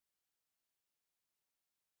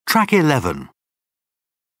Track 11.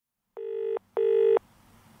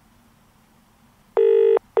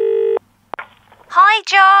 Hi,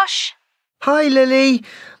 Josh. Hi, Lily.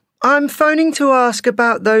 I'm phoning to ask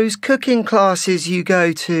about those cooking classes you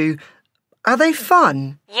go to. Are they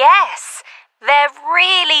fun? Yes, they're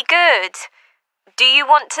really good. Do you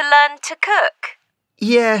want to learn to cook?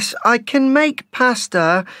 Yes, I can make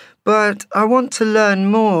pasta, but I want to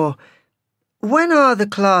learn more. When are the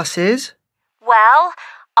classes? Well,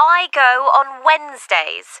 I go on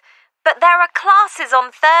Wednesdays, but there are classes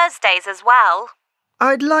on Thursdays as well.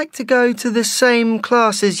 I'd like to go to the same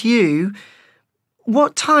class as you.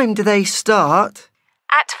 What time do they start?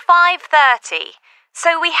 At 5:30,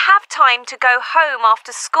 so we have time to go home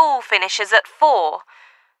after school finishes at 4.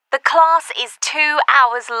 The class is 2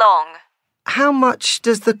 hours long. How much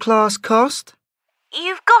does the class cost?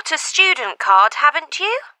 You've got a student card, haven't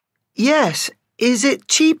you? Yes. Is it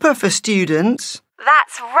cheaper for students?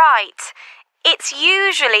 That's right. It's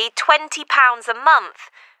usually £20 a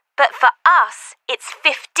month, but for us, it's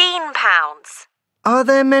 £15. Are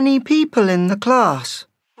there many people in the class?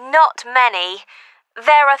 Not many.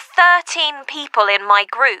 There are 13 people in my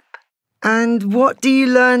group. And what do you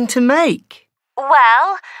learn to make?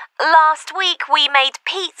 Well, last week we made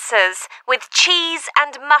pizzas with cheese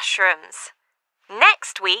and mushrooms.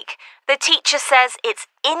 Next week, the teacher says it's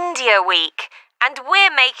India week and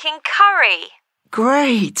we're making curry.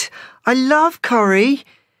 Great! I love curry.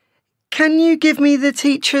 Can you give me the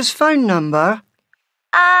teacher's phone number?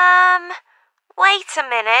 Wait a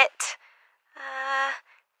minute.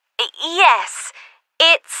 Yes,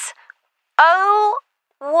 it's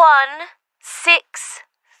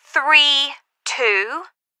 01632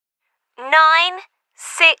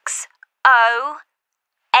 960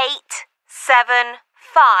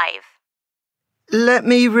 875. Let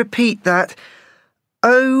me repeat that.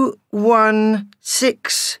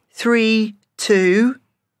 01632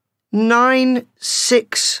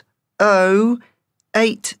 960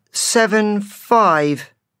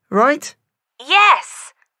 875. Right?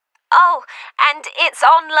 Yes. Oh, and it's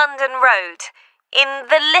on London Road, in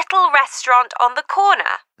the little restaurant on the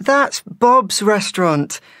corner. That's Bob's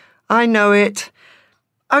restaurant. I know it.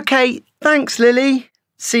 OK, thanks, Lily.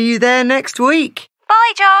 See you there next week.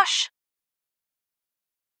 Bye, Josh.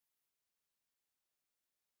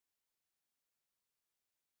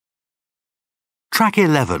 Track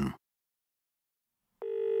 11.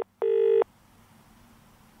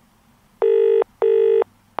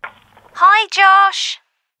 Hi, Josh.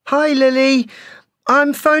 Hi, Lily.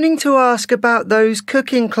 I'm phoning to ask about those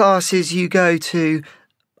cooking classes you go to.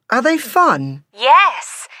 Are they fun?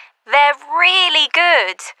 Yes, they're really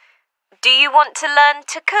good. Do you want to learn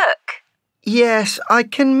to cook? Yes, I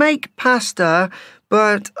can make pasta,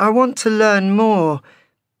 but I want to learn more.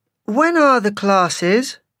 When are the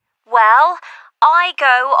classes? Well, I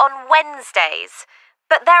go on Wednesdays,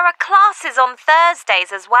 but there are classes on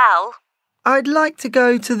Thursdays as well. I'd like to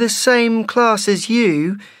go to the same class as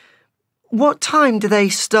you. What time do they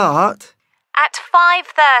start? At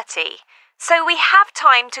 5:30, so we have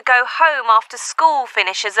time to go home after school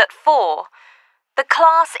finishes at 4. The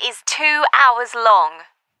class is 2 hours long.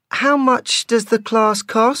 How much does the class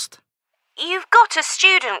cost? You've got a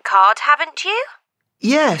student card, haven't you?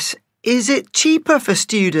 Yes. Is it cheaper for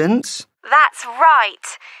students? That's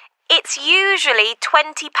right. It's usually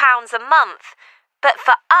 £20 a month, but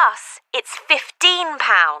for us, it's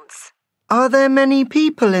 £15. Are there many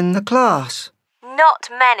people in the class? Not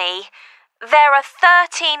many. There are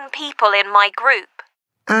 13 people in my group.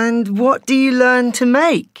 And what do you learn to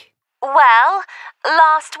make? Well,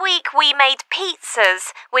 last week we made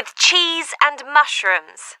pizzas with cheese and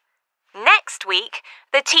mushrooms. Next week,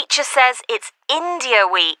 the teacher says it's India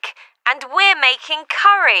week and we're making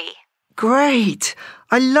curry. Great!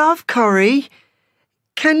 I love curry.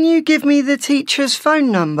 Can you give me the teacher's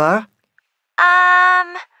phone number?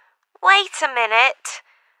 Wait a minute.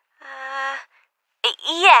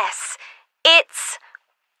 Yes, it's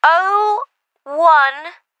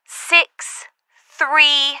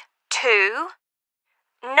 01632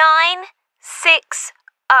 960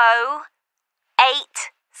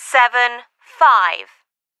 875.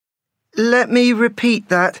 Let me repeat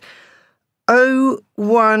that.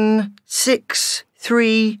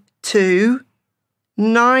 01632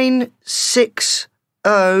 960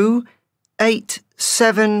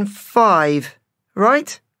 875.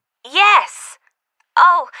 Right? Yes.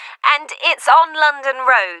 Oh, and it's on London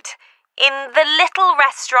Road, in the little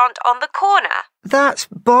restaurant on the corner. That's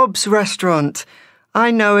Bob's restaurant.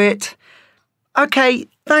 I know it. OK,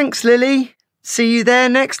 thanks, Lily. See you there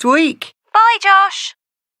next week. Bye, Josh.